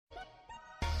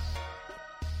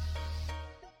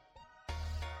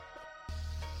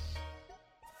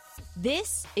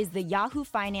This is the Yahoo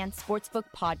Finance Sportsbook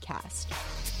Podcast.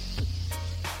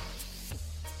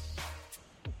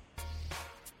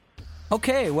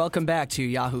 Okay, welcome back to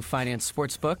Yahoo Finance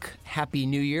Sportsbook. Happy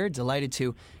New Year. Delighted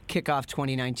to kick off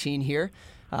 2019 here.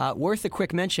 Worth a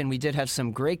quick mention, we did have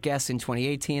some great guests in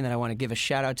 2018 that I want to give a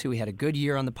shout out to. We had a good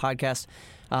year on the podcast.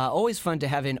 Always fun to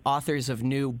have in authors of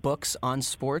new books on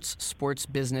sports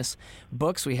business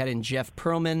books. We had in Jeff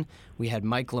Pearlman. We had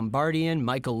Mike Lombardi in,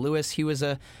 Michael Lewis. He was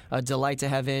a delight to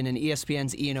have in, and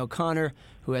ESPN's Ian O'Connor,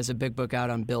 who has a big book out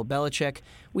on Bill Belichick.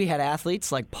 We had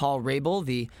athletes like Paul Rabel,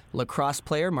 the lacrosse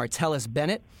player, Martellus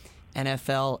Bennett,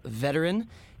 NFL veteran.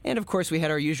 And, of course, we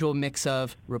had our usual mix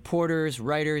of reporters,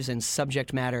 writers, and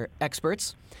subject matter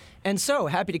experts. And so,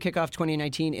 happy to kick off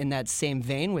 2019 in that same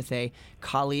vein with a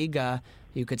colleague,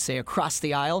 you could say across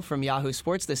the aisle from Yahoo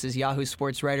Sports. This is Yahoo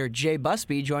Sports writer Jay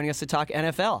Busbee joining us to talk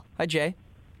NFL. Hi, Jay.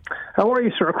 How are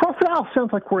you, sir? Across the aisle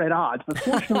sounds like we're at odds, but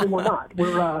fortunately we're not.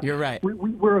 You're right.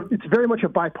 It's very much a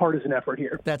bipartisan effort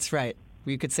here. That's right.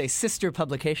 We could say sister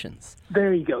publications.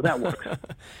 There you go. That works.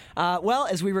 Well,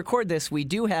 as we record this, we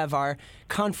do have our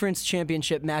conference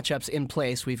championship matchups in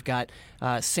place. We've got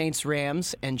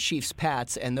Saints-Rams and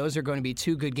Chiefs-Pats, and those are going to be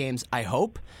two good games, I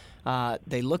hope.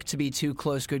 They look to be two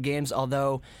close, good games,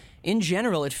 although in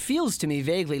general, it feels to me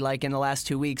vaguely like in the last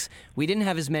 2 weeks, we didn't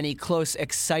have as many close,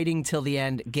 exciting till the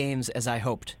end games as I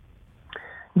hoped.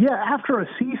 Yeah, after a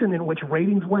season in which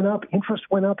ratings went up, interest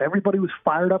went up, everybody was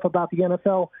fired up about the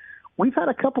NFL, we've had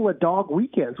a couple of dog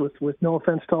weekends with no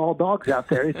offense to all dogs out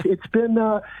there. It's been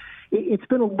a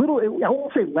little, I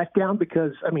won't say let down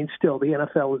because, I mean, still the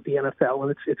NFL is the NFL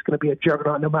and it's going to be a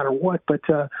juggernaut no matter what. But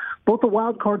both the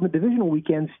wild card and the divisional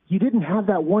weekends, you didn't have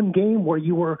that one game where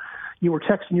you were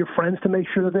texting your friends to make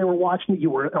sure that they were watching it.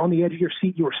 You were on the edge of your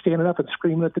seat. You were standing up and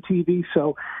screaming at the TV.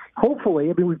 So hopefully,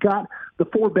 I mean, we've got the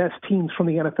four best teams from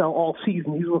the NFL all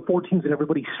season. These were the four teams that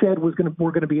everybody said were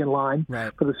going to be in line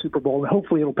for the Super Bowl, and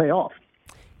hopefully it'll pay off.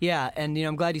 Yeah, and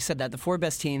I'm glad you said that. The four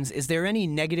best teams. Is there any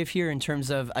negative here in terms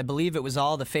of, I believe it was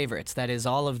all the favorites, that is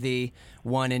all of the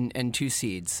 1 and 2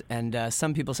 seeds. And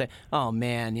some people say, oh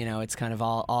man, it's kind of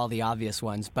all the obvious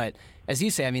ones. But as you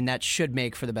say, I mean, that should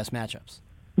make for the best matchups.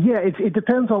 Yeah, it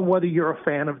depends on whether you're a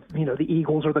fan of, the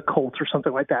Eagles or the Colts or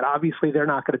something like that. Obviously, they're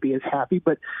not going to be as happy.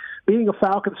 But being a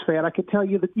Falcons fan, I can tell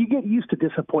you that you get used to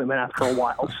disappointment after a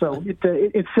while. So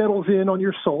it settles in on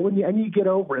your soul, and you get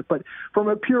over it. But from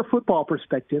a pure football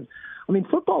perspective, I mean,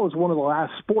 football is one of the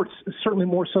last sports, certainly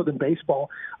more so than baseball,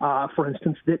 for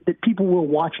instance, that people will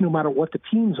watch no matter what the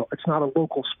teams are. It's not a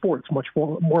local sport. It's much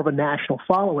more of a national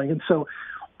following. And so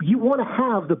you want to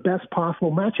have the best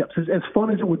possible matchups. As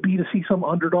fun as it would be to see some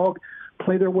underdog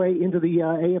play their way into the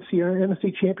AFC or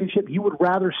NFC championship, you would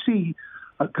rather see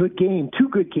a good game, two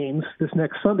good games this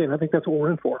next Sunday, and I think that's what we're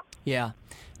in for. Yeah.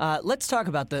 Let's talk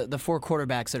about the four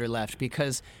quarterbacks that are left,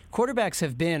 because quarterbacks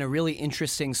have been a really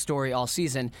interesting story all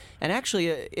season, and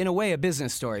actually, in a way, a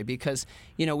business story, because,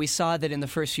 we saw that in the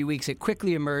first few weeks, it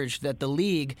quickly emerged that the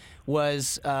league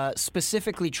was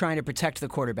specifically trying to protect the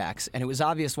quarterbacks, and it was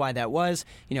obvious why that was.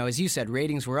 As you said,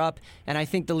 ratings were up, and I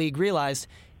think the league realized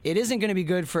it isn't going to be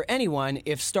good for anyone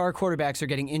if star quarterbacks are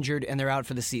getting injured and they're out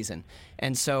for the season.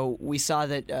 And so we saw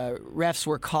that refs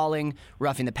were calling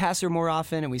roughing the passer more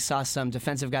often, and we saw some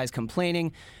defensive guys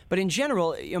complaining. But in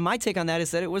general, my take on that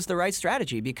is that it was the right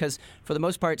strategy because, for the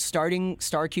most part, starting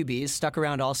star QBs stuck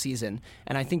around all season,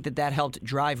 and I think that helped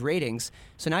drive ratings.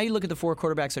 So now you look at the four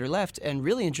quarterbacks that are left, and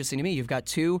really interesting to me, you've got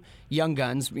two young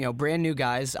guns, brand new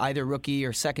guys, either rookie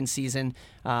or second season,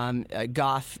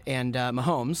 Goff and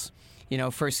Mahomes.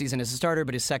 First season as a starter,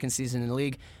 but his second season in the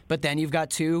league. But then you've got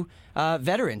two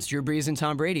veterans, Drew Brees and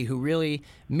Tom Brady, who really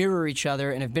mirror each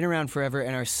other and have been around forever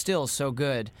and are still so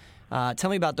good. Tell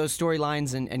me about those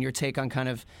storylines and your take on kind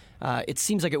of, it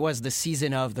seems like it was the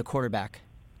season of the quarterback.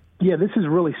 Yeah, this is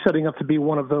really setting up to be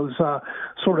one of those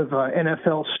sort of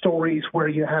NFL stories where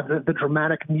you have the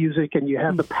dramatic music and you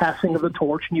have the passing of the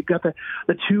torch, and you've got the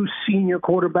two senior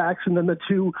quarterbacks and then the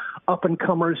two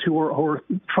up-and-comers who are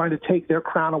trying to take their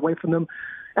crown away from them.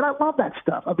 And I love that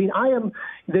stuff. I mean,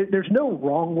 there's no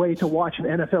wrong way to watch an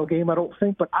NFL game, I don't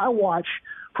think, but I watch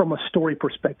from a story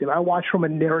perspective. I watch from a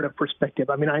narrative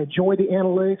perspective. I mean, I enjoy the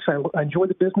analytics. I enjoy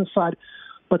the business side.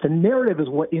 But the narrative is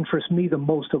what interests me the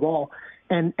most of all.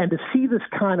 And to see this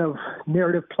kind of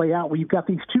narrative play out where you've got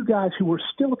these two guys who are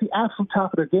still at the absolute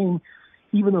top of their game,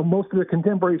 even though most of their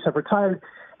contemporaries have retired,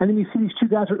 and then you see these two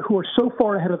guys who are so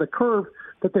far ahead of the curve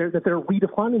that they're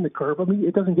redefining the curve. I mean,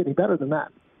 it doesn't get any better than that.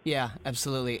 Yeah,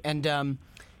 absolutely. And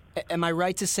am I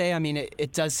right to say, I mean,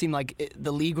 it does seem like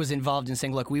the league was involved in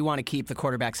saying, look, we want to keep the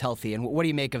quarterbacks healthy. And what do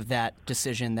you make of that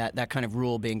decision, that kind of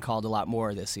rule being called a lot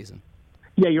more this season?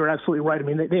 Yeah, you're absolutely right. I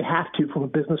mean, they have to from a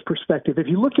business perspective. If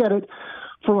you look at it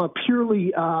from a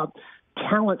purely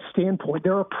talent standpoint,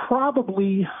 there are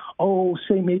probably,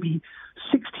 say maybe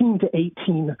 16 to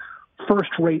 18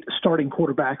 first-rate starting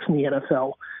quarterbacks in the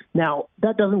NFL. Now,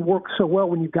 that doesn't work so well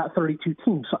when you've got 32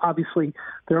 teams. So obviously,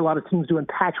 there are a lot of teams doing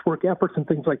patchwork efforts and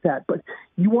things like that. But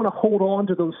you want to hold on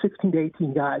to those 16 to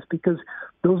 18 guys because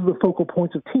those are the focal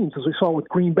points of teams, as we saw with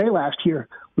Green Bay last year,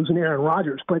 losing Aaron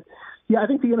Rodgers. But, yeah, I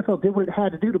think the NFL did what it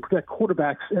had to do to protect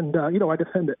quarterbacks, and, I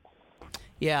defend it.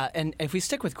 Yeah, and if we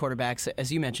stick with quarterbacks,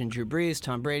 as you mentioned, Drew Brees,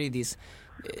 Tom Brady,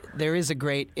 there is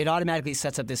it automatically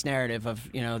sets up this narrative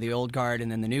of, the old guard and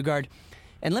then the new guard.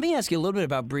 And let me ask you a little bit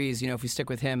about Brees, if we stick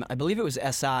with him. I believe it was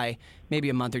SI, maybe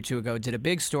a month or two ago, did a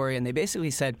big story, and they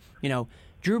basically said,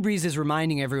 Drew Brees is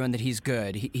reminding everyone that he's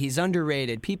good. He's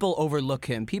underrated. People overlook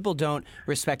him. People don't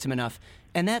respect him enough.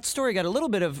 And that story got a little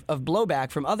bit of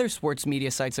blowback from other sports media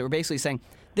sites that were basically saying,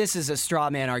 this is a straw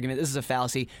man argument. This is a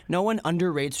fallacy. No one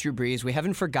underrates Drew Brees. We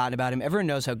haven't forgotten about him. Everyone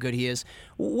knows how good he is.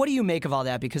 What do you make of all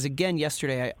that? Because, again,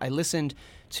 yesterday I listened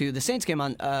to the Saints game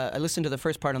I listened to the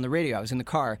first part on the radio. I was in the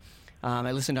car.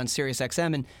 I listened on Sirius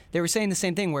XM, and they were saying the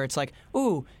same thing where it's like,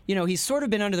 he's sort of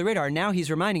been under the radar. Now he's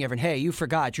reminding everyone, hey, you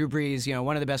forgot Drew Brees,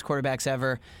 one of the best quarterbacks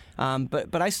ever.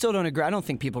 But I still don't agree. I don't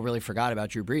think people really forgot about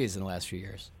Drew Brees in the last few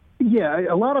years.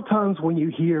 Yeah, a lot of times when you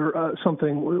hear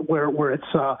something where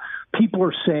it's people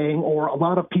are saying or a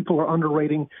lot of people are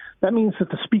underrating, that means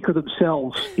that the speaker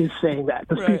themselves is saying that.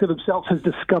 The speaker themselves has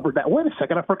discovered that. Wait a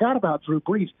second, I forgot about Drew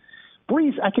Brees.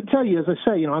 Brees, I can tell you, as I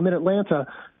say, I'm in Atlanta.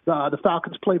 The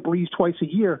Falcons play Brees twice a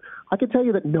year. I can tell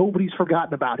you that nobody's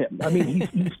forgotten about him. I mean,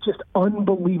 he's just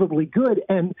unbelievably good.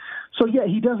 And so, yeah,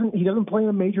 he doesn't play in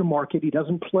a major market. He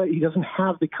doesn't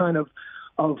have the kind of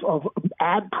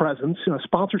ad presence,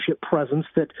 sponsorship presence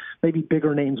that maybe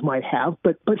bigger names might have,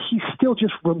 but he's still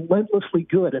just relentlessly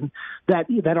good. And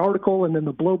that article and then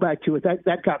the blowback to it,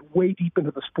 that got way deep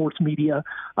into the sports media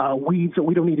weeds that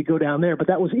we don't need to go down there. But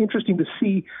that was interesting to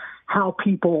see how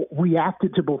people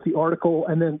reacted to both the article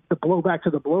and then the blowback to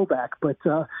the blowback. But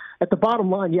at the bottom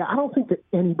line, I don't think that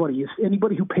anybody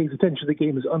who pays attention to the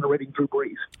game is underrating Drew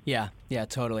Brees. Yeah,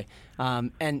 totally.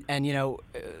 And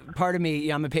part of me,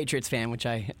 I'm a Patriots fan, which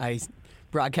I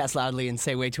broadcast loudly and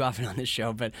say way too often on this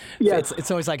show. But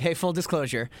it's always like, hey, full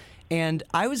disclosure. And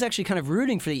I was actually kind of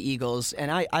rooting for the Eagles,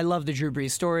 and I love the Drew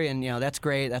Brees story, and that's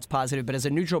great, that's positive. But as a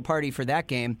neutral party for that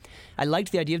game, I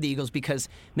liked the idea of the Eagles because,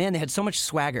 man, they had so much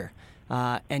swagger.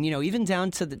 And even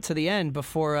down to the end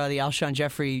before the Alshon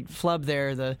Jeffrey flub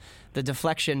there, the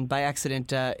deflection by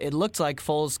accident, it looked like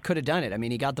Foles could have done it. I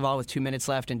mean, he got the ball with 2 minutes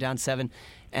left and down 7,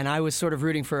 and I was sort of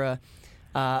rooting for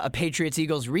a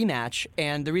Patriots-Eagles rematch.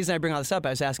 And the reason I bring all this up,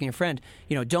 I was asking a friend,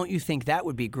 don't you think that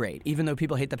would be great? Even though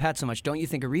people hate the Pats so much, don't you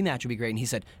think a rematch would be great? And he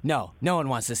said, no one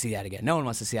wants to see that again. No one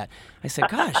wants to see that. I said,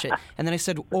 gosh. And then I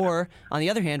said, or on the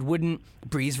other hand, wouldn't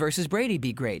Brees versus Brady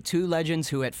be great? Two legends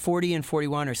who at 40 and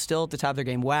 41 are still at the top of their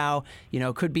game. Wow,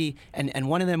 could be, and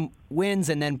one of them wins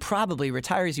and then probably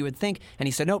retires, you would think. And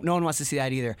he said, nope, no one wants to see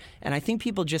that either. And I think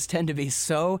people just tend to be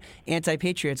so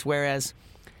anti-Patriots, whereas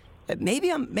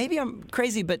maybe I'm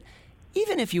crazy, but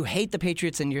even if you hate the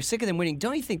Patriots and you're sick of them winning,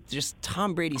 don't you think just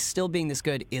Tom Brady still being this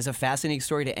good is a fascinating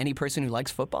story to any person who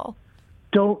likes football?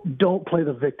 Don't play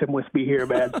the victim with me here,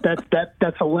 man. That's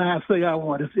the last thing I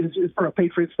want is for a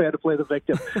Patriots fan to play the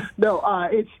victim. No,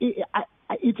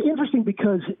 it's interesting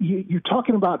because you're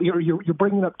talking about you're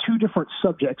bringing up two different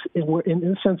subjects in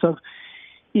the sense of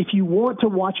if you want to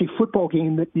watch a football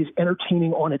game that is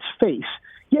entertaining on its face.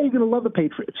 Yeah, you're going to love the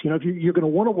Patriots. If you're going to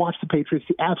want to watch the Patriots,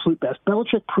 the absolute best.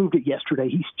 Belichick proved it yesterday.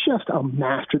 He's just a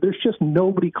master. There's just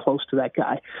nobody close to that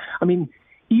guy. I mean,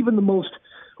 even the most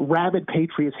rabid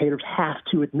Patriots haters have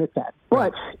to admit that.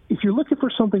 But if you're looking for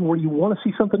something where you want to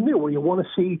see something new, where you want to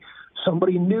see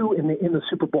somebody new in the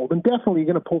Super Bowl, then definitely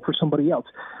you're going to pull for somebody else.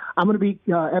 I'm going to be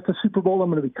at the Super Bowl. I'm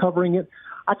going to be covering it.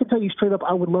 I can tell you straight up,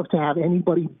 I would love to have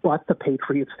anybody but the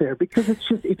Patriots there because it's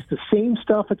the same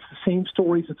stuff, it's the same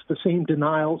stories, it's the same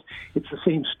denials, it's the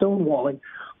same stonewalling.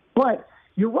 But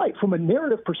you're right, from a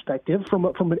narrative perspective, from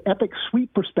an epic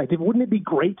sweep perspective, wouldn't it be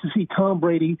great to see Tom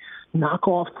Brady knock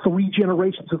off 3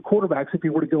 generations of quarterbacks if he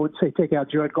were to go and, say, take out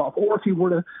Jared Goff, or if he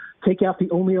were to take out the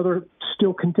only other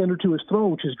still contender to his throne,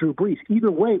 which is Drew Brees?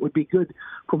 Either way, it would be good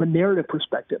from a narrative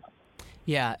perspective.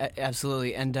 Yeah,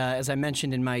 absolutely. And as I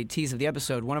mentioned in my tease of the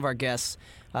episode, one of our guests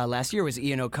last year was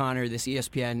Ian O'Connor, this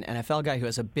ESPN NFL guy who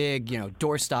has a big,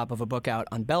 doorstop of a book out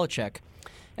on Belichick.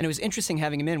 And it was interesting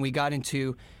having him in. We got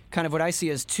into kind of what I see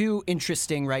as two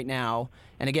interesting right now,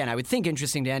 and again, I would think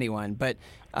interesting to anyone, but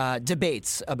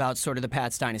debates about sort of the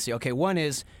Pats dynasty. Okay, one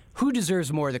is who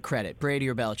deserves more of the credit, Brady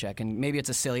or Belichick? And maybe it's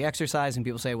a silly exercise, and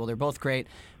people say, well, they're both great,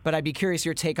 but I'd be curious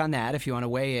your take on that if you want to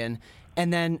weigh in.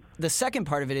 And then the second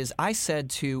part of it is I said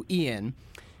to Ian,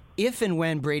 if and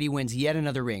when Brady wins yet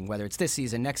another ring, whether it's this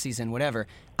season, next season, whatever,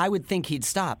 I would think he'd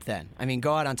stop then. I mean,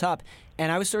 go out on top.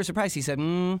 And I was sort of surprised. He said,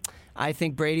 I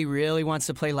think Brady really wants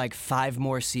to play like 5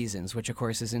 more seasons, which, of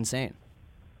course, is insane.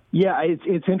 Yeah,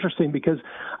 it's interesting because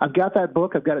I've got that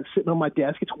book. I've got it sitting on my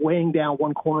desk. It's weighing down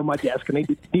one corner of my desk, and I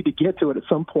need to get to it at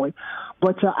some point.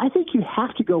 But I think you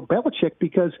have to go Belichick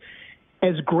because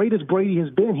as great as Brady has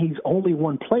been, he's only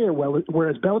one player,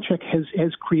 whereas Belichick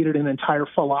has created an entire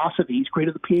philosophy. He's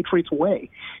created the Patriots way.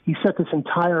 He set this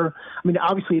entire – I mean,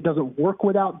 obviously it doesn't work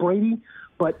without Brady,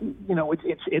 but, you know,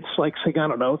 it's like saying, I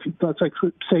don't know, it's like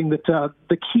saying that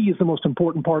the key is the most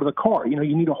important part of the car. You know,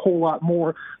 you need a whole lot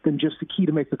more than just the key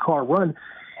to make the car run.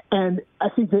 And I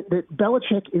think that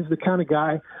Belichick is the kind of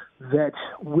guy that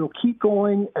will keep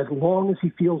going as long as he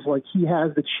feels like he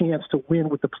has the chance to win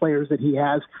with the players that he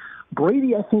has.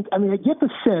 Brady, I get the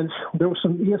sense there was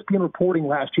some ESPN reporting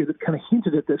last year that kind of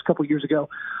hinted at this a couple of years ago,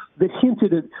 that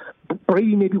hinted at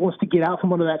Brady maybe wants to get out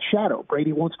from under that shadow.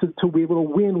 Brady wants to be able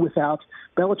to win without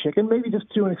Belichick, and maybe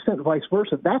just to an extent vice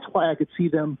versa. That's why I could see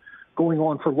them going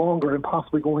on for longer and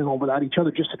possibly going on without each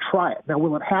other just to try it. Now,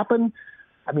 will it happen?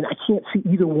 I mean, I can't see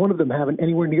either one of them having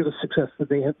anywhere near the success that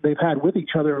they've had with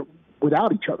each other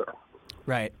without each other.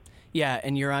 Right. Yeah,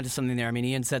 and you're onto something there. I mean,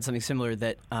 Ian said something similar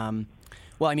that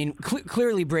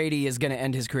clearly Brady is going to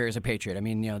end his career as a Patriot. I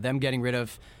mean, you know, them getting rid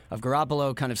of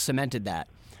Garoppolo kind of cemented that.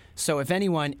 So if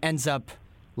anyone ends up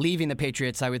leaving the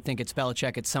Patriots, I would think it's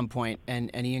Belichick at some point. And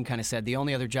Ian kind of said the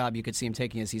only other job you could see him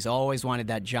taking is he's always wanted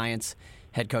that Giants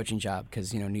head coaching job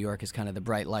because, you know, New York is kind of the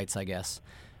bright lights, I guess.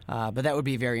 But that would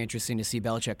be very interesting to see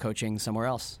Belichick coaching somewhere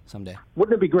else someday.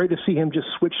 Wouldn't it be great to see him just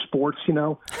switch sports, you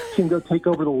know, see him go take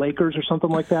over the Lakers or something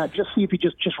like that? Just see if he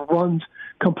just runs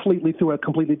completely through a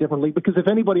completely different league. Because if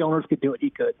anybody on earth could do it,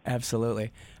 he could.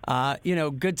 Absolutely.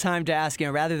 Good time to ask,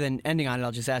 rather than ending on it,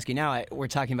 I'll just ask you now. We're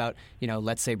talking about,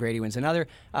 let's say Brady wins another.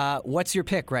 What's your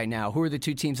pick right now? Who are the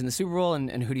 2 teams in the Super Bowl,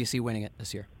 and who do you see winning it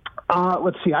this year?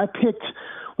 Let's see.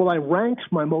 I ranked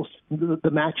the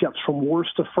matchups from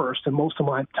worst to first, and most of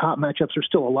my top matchups are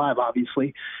still alive,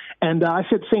 obviously. And I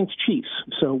said Saints-Chiefs.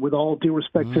 So with all due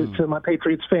respect to my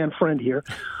Patriots fan friend here,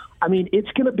 I mean,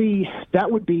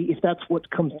 that would be, if that's what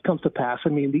comes to pass, I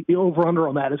mean, the over-under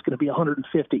on that is going to be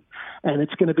 150. And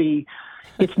it's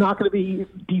not going to be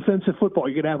defensive football.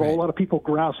 You're going to have a whole lot of people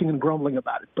grousing and grumbling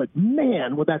about it. But,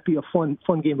 man, would that be a fun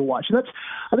game to watch. And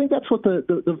I think that's what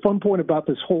the fun point about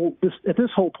at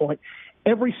this whole point,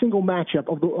 every single matchup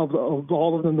of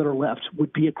all of them that are left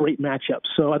would be a great matchup.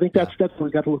 So I think that's what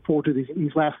we've got to look forward to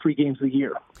these last 3 games of the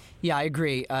year. Yeah, I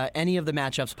agree. Any of the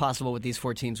matchups possible with these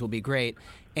 4 teams will be great.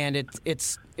 And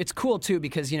it's cool, too,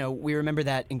 because, we remember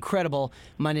that incredible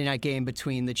Monday night game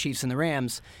between the Chiefs and the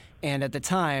Rams. And at the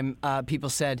time,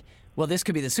 people said, well, this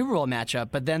could be the Super Bowl matchup.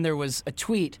 But then there was a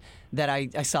tweet that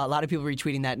I saw a lot of people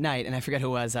retweeting that night, and I forget who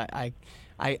it was.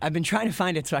 I've been trying to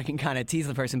find it so I can kind of tease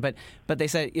the person, but they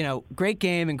said, great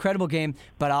game, incredible game,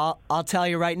 but I'll tell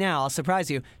you right now, I'll surprise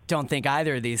you, don't think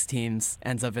either of these teams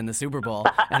ends up in the Super Bowl.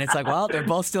 And it's like, well, they're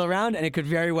both still around, and it could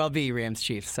very well be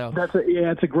Rams-Chiefs. So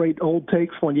it's a great old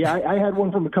takes one. Yeah, I had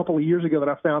one from a couple of years ago that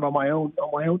I found on my own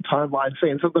timeline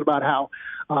saying something about how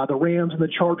the Rams and the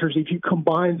Chargers, if you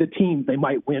combine the team, they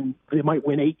might win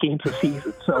 8 games a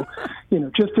season. So,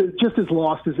 just as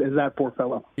lost as that poor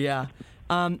fellow. Yeah.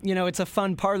 It's a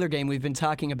fun parlor game. We've been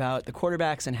talking about the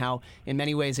quarterbacks and how, in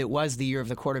many ways, it was the year of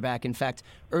the quarterback. In fact,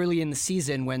 early in the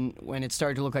season, when it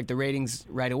started to look like the ratings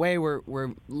right away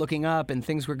were looking up and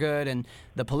things were good and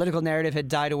the political narrative had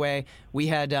died away, we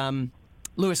had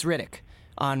Louis Riddick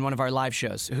on one of our live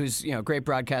shows, who's a great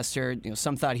broadcaster.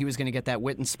 Some thought he was going to get that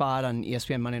Witten spot on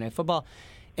ESPN Monday Night Football.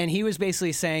 And he was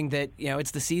basically saying that,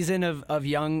 it's the season of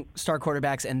young star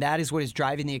quarterbacks, and that is what is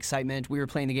driving the excitement. We were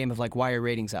playing the game of, why are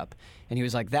ratings up? And he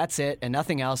was like, that's it, and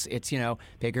nothing else. It's,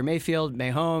 Baker Mayfield,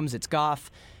 Mahomes, it's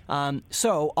Goff.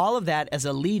 So all of that as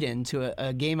a lead-in to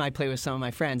a game I play with some of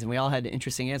my friends, and we all had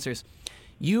interesting answers.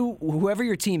 Whoever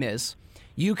your team is,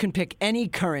 you can pick any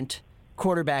current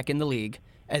quarterback in the league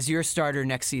as your starter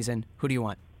next season. Who do you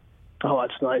want? Oh,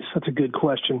 that's nice. That's a good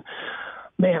question.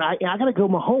 Man, I got to go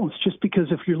Mahomes just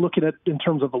because if you're looking at in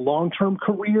terms of a long-term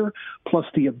career, plus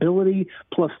the ability,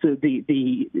 plus the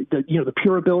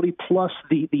pure ability, plus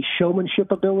the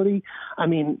showmanship ability. I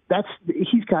mean,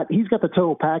 he's got the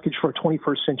total package for a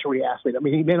 21st century athlete. I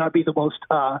mean, he may not be the most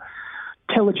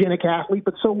telegenic athlete,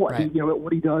 but so what? Right.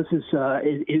 What he does is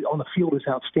on the field is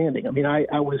outstanding. I mean, I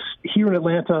was here in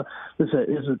Atlanta. There's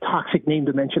a toxic name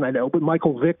to mention, I know, but when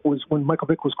Michael Vick was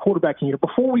quarterbacking here,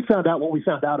 before we found out what we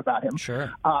found out about him.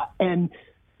 Sure. And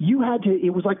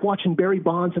it was like watching Barry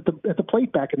Bonds at the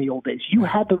plate back in the old days. You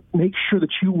had to make sure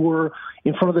that you were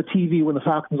in front of the TV when the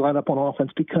Falcons lined up on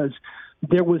offense, because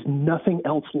there was nothing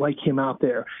else like him out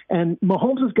there. And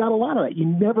Mahomes has got a lot of that. You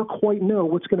never quite know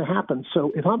what's going to happen.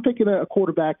 So if I'm picking a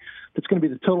quarterback that's going to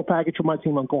be the total package for my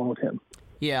team, I'm going with him.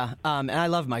 Yeah, and I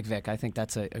love Mike Vick. I think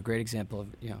that's a great example of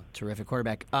terrific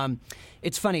quarterback.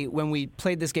 It's funny, when we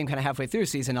played this game kind of halfway through the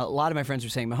season, a lot of my friends were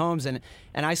saying Mahomes,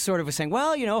 and I sort of was saying,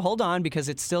 well, hold on, because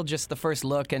it's still just the first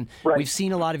look, and we've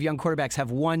seen a lot of young quarterbacks have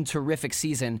one terrific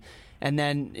season and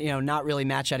then not really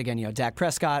match that again. Dak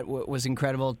Prescott was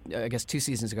incredible, I guess 2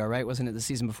 seasons ago, right? Wasn't it the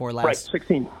season before last? Right,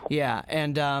 16. Yeah,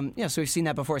 and so we've seen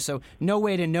that before. So no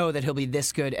way to know that he'll be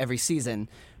this good every season,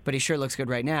 but he sure looks good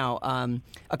right now.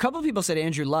 A couple of people said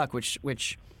Andrew Luck,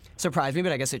 which surprised me,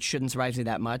 but I guess it shouldn't surprise me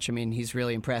that much. I mean, he's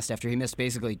really impressed after he missed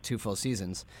basically 2 full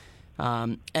seasons.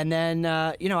 And then,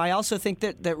 I also think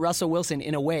that Russell Wilson,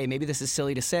 in a way, maybe this is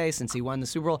silly to say since he won the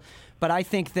Super Bowl, but I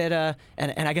think that,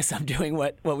 and I guess I'm doing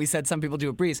what we said some people do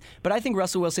at Breeze, but I think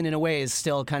Russell Wilson, in a way, is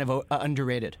still kind of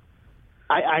underrated.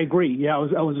 I agree. Yeah, I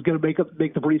was going to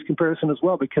make the Breeze comparison as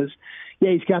well, because,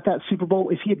 he's got that Super Bowl.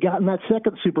 If he had gotten that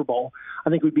second Super Bowl,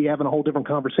 I think we'd be having a whole different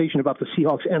conversation about the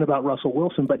Seahawks and about Russell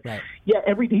Wilson. But, right.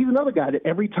 He's another guy that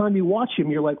every time you watch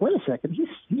him, you're like, wait a second,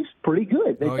 he's pretty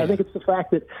good. I think it's the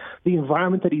fact that the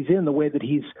environment that he's in, the way that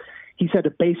he's had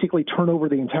to basically turn over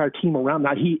the entire team around.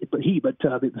 Not he, but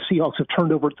the Seahawks have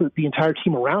turned over the entire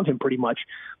team around him pretty much.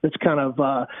 That's kind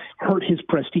of hurt his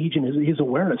prestige and his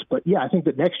awareness. But I think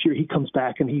that next year he comes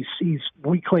back and he's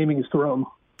reclaiming his throne.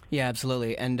 Yeah,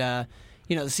 absolutely. And the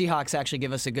Seahawks actually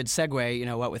give us a good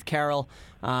segue. What with Carroll,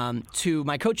 to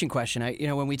my coaching question.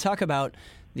 When we talk about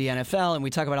the NFL and we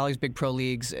talk about all these big pro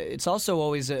leagues, it's also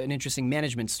always an interesting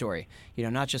management story,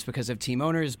 not just because of team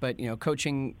owners, but,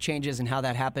 coaching changes and how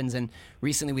that happens. And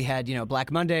recently we had,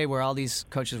 Black Monday, where all these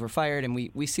coaches were fired, and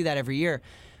we see that every year.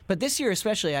 But this year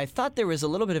especially, I thought there was a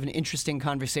little bit of an interesting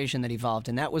conversation that evolved,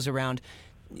 and that was around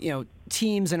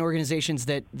teams and organizations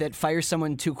that fire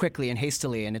someone too quickly and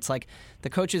hastily. And it's like the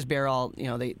coaches bear all,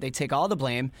 they take all the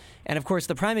blame. And of course,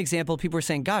 the prime example, people were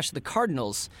saying, gosh, the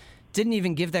Cardinals didn't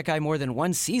even give that guy more than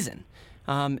 1 season.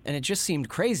 And it just seemed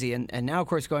crazy. And now, of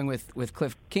course, going with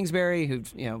Cliff Kingsbury,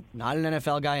 who's not an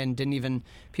NFL guy and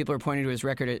people are pointing to his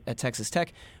record at Texas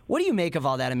Tech. What do you make of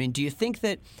all that? I mean, do you think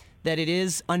that it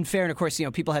is unfair? And of course,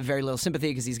 people have very little sympathy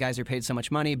because these guys are paid so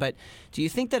much money. But do you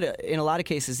think that in a lot of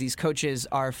cases, these coaches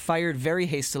are fired very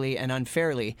hastily and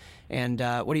unfairly? And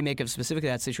what do you make of specifically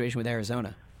that situation with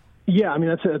Arizona? Yeah, I mean,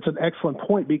 that's an excellent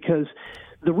point, because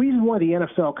the reason why the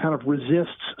NFL kind of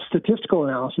resists statistical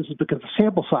analysis is because the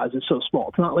sample size is so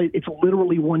small. It's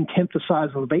literally 1/10 the size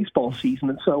of a baseball season.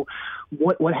 And so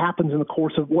what happens in the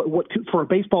course of what for a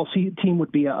baseball team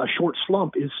would be a short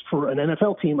slump is for an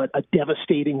NFL team a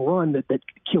devastating run that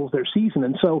kills their season.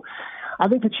 And so I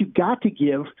think that you've got to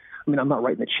give, I mean, I'm not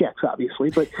writing the checks, obviously,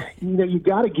 but you've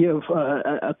got to give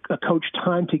a coach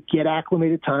time to get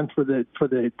acclimated, time for the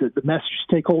message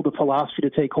to take hold, the philosophy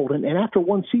to take hold, and after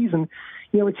 1 season,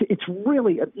 it's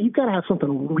really, you've got to have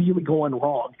something really going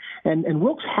wrong. And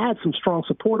Wilkes had some strong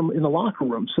support in the locker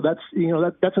room, so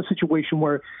that's a situation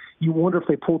where you wonder if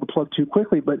they pulled the plug too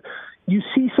quickly. But you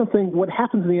see something. What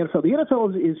happens in the NFL? The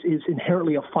NFL is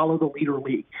inherently a follow the leader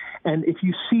league, and if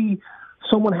you see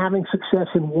someone having success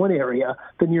in one area,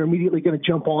 then you're immediately going to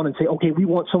jump on and say, okay, we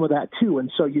want some of that too.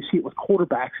 And so you see it with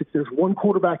quarterbacks. If there's one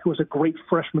quarterback who has a great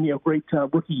great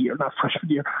rookie year, not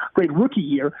freshman year, great rookie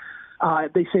year,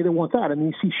 they say they want that. And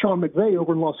you see Sean McVay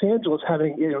over in Los Angeles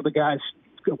having, the guy's,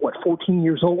 14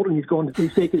 years old, and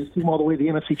he's taking his team all the way to the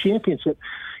NFC Championship.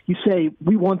 You say,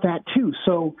 we want that too.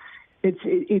 So it's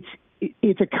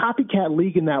a copycat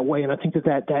league in that way, and I think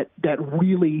that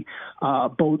really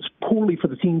bodes poorly for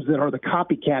the teams that are the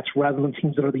copycats rather than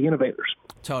teams that are the innovators.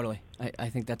 Totally. I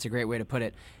think that's a great way to put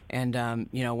it. And,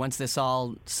 once this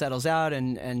all settles out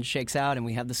and shakes out and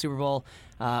we have the Super Bowl,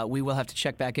 we will have to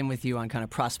check back in with you on kind of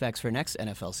prospects for next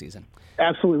NFL season.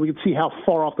 Absolutely. We can see how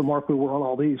far off the mark we were on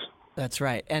all these. That's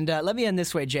right. And let me end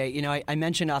this way, Jay. I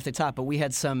mentioned off the top, but we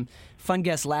had some fun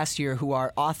guests last year who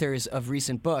are authors of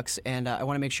recent books, and I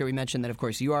want to make sure we mention that, of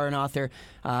course, you are an author.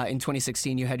 In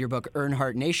 2016, you had your book,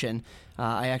 Earnhardt Nation.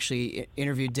 I actually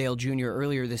interviewed Dale Jr.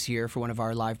 earlier this year for one of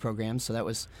our live programs, so that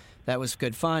was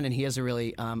good fun, and he has a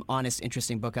really honest,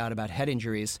 interesting book out about head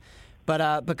injuries.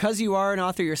 But because you are an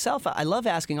author yourself, I love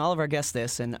asking all of our guests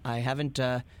this, and I haven't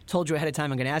told you ahead of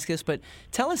time I'm going to ask this, but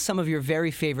tell us some of your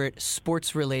very favorite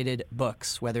sports-related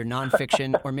books, whether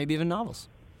nonfiction or maybe even novels.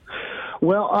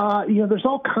 Well, there's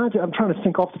all kinds of. I'm trying to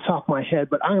think off the top of my head,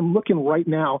 but I am looking right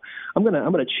now. I'm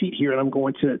gonna cheat here, and I'm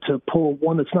going to pull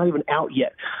one that's not even out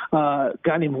yet. A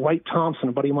guy named Wright Thompson,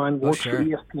 a buddy of mine, works for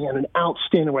ESPN, an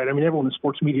outstanding writer. I mean, everyone in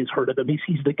sports media has heard of him.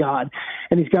 He's the god,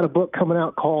 and he's got a book coming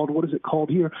out called, what is it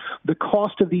called here? The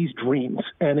Cost of These Dreams,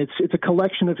 and it's a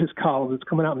collection of his columns. It's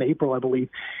coming out in April, I believe,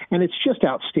 and it's just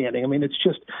outstanding. I mean, it's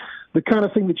just the kind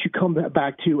of thing that you come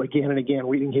back to again and again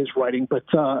reading his writing. But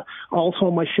also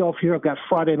on my shelf here, I've got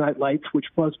Friday Night Lights, which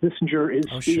Buzz Bissinger is.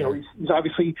 He's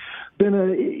obviously been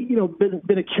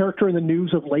a character in the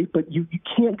news of late. But you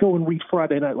can't go and read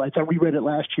Friday Night Lights. I reread it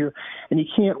last year, and you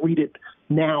can't read it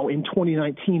now in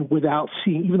 2019 without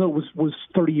seeing, even though it was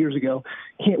 30 years ago,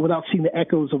 without seeing the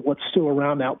echoes of what's still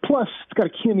around now. Plus, it's got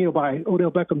a cameo by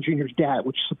Odell Beckham Jr.'s dad,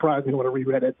 which surprised me when I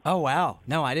reread it. Oh wow!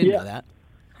 No, I didn't know that.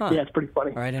 Huh. Yeah, it's pretty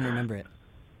funny. Or I didn't remember it.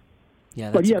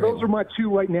 Yeah, but those are my two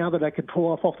right now that I could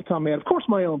pull off the top of my head. Of course,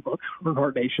 my own book,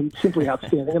 Earnhardt Nation, simply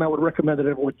outstanding, and I would recommend that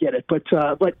everyone get it. But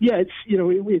yeah,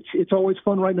 it's always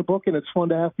fun writing a book, and it's fun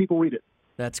to have people read it.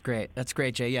 That's great. That's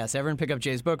great, Jay. Yes, everyone pick up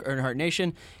Jay's book, Earnhardt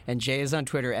Nation, and Jay is on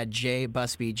Twitter at Jay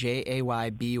Busbee,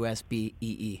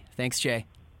 JayBusbee. Thanks, Jay.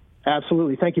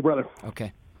 Absolutely. Thank you, brother.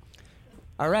 Okay.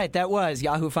 All right, that was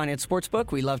Yahoo Finance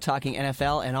Sportsbook. We love talking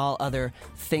NFL and all other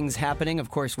things happening. Of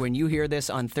course, when you hear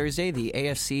this on Thursday, the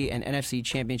AFC and NFC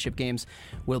championship games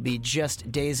will be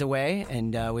just days away,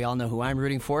 and we all know who I'm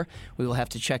rooting for. We will have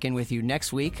to check in with you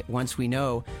next week once we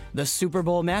know the Super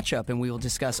Bowl matchup, and we will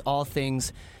discuss all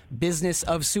things business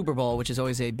of Super Bowl, which is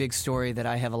always a big story that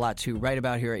I have a lot to write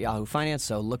about here at Yahoo Finance,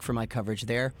 so look for my coverage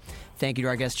there. Thank you to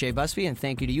our guest, Jay Busbee, and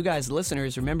thank you to you guys, the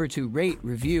listeners. Remember to rate,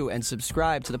 review, and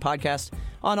subscribe to the podcast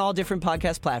on all different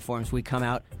podcast platforms. We come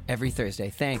out every Thursday.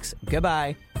 Thanks.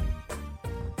 Goodbye.